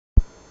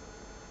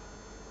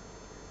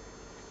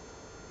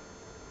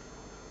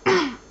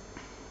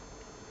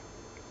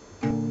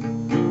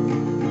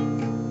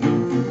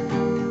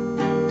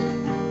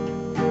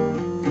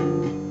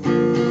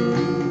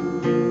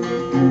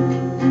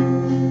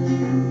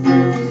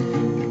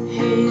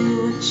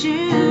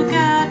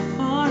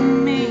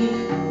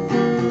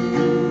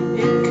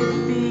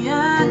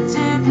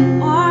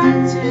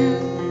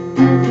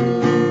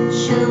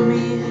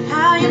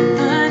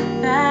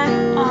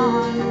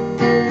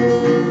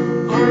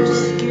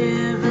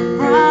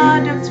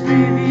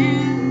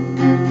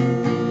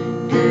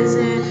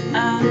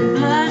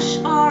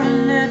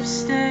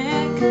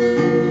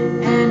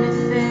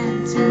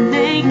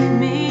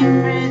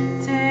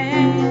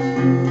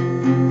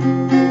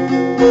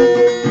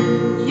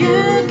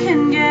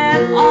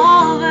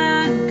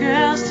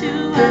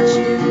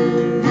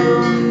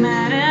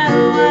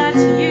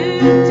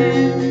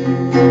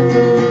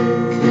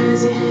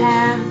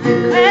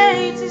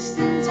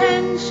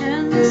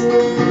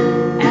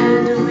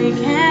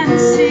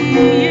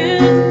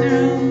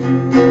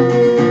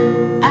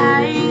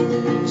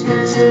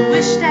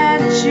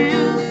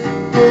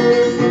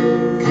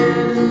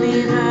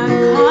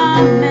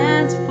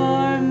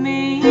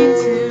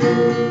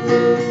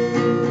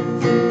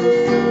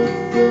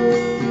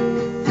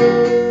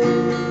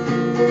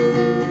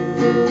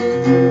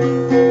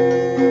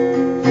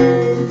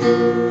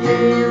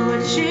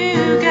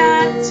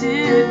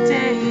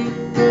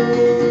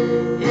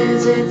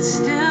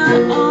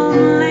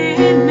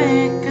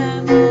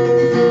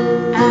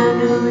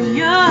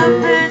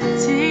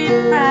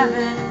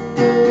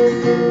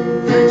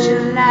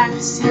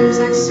seems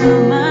like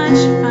so much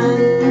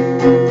fun.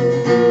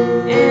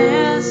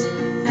 Is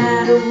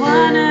that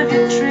one of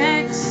your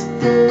tricks?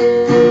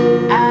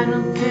 I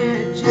don't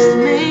care, just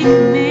make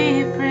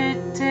me pretty.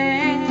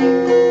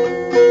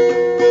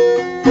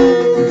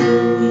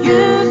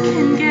 You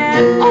can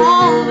get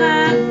all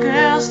the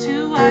girls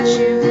to watch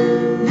you,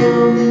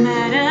 no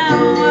matter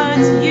what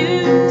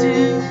you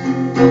do,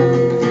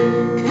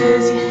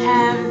 'cause you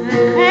have the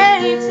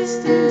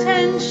greatest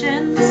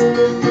intentions,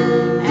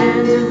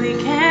 and we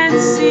can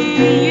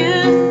see you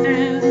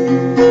through.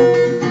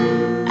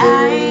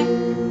 I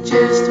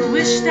just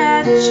wish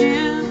that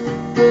you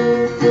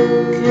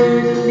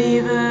could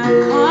leave a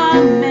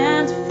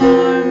comment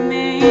for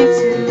me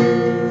too.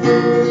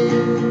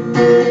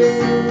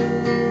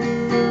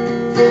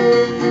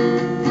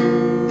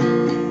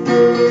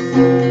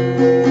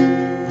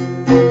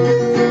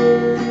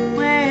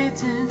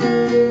 Waiting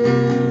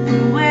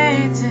and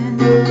waiting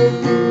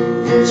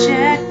and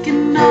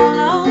checking all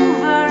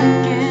over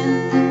again.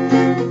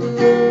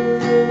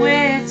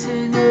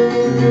 Waiting,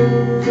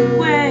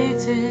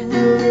 waiting,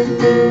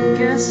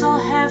 guess I'll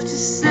have to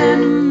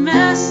send a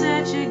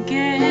message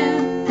again.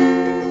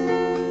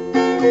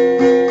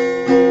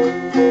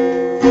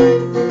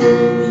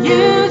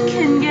 You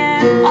can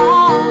get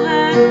all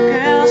the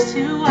girls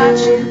to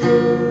watch you,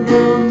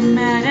 no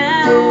matter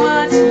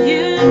what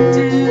you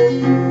do,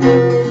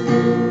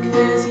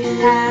 'cause you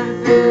have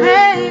the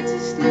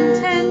greatest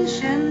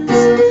intentions,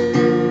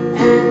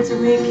 and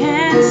we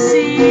can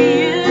see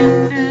you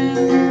through.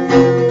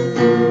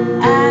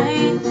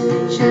 I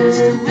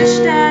just wish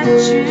that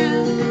you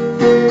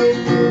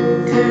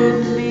could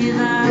leave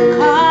a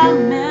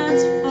comment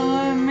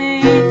for me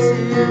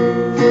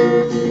too.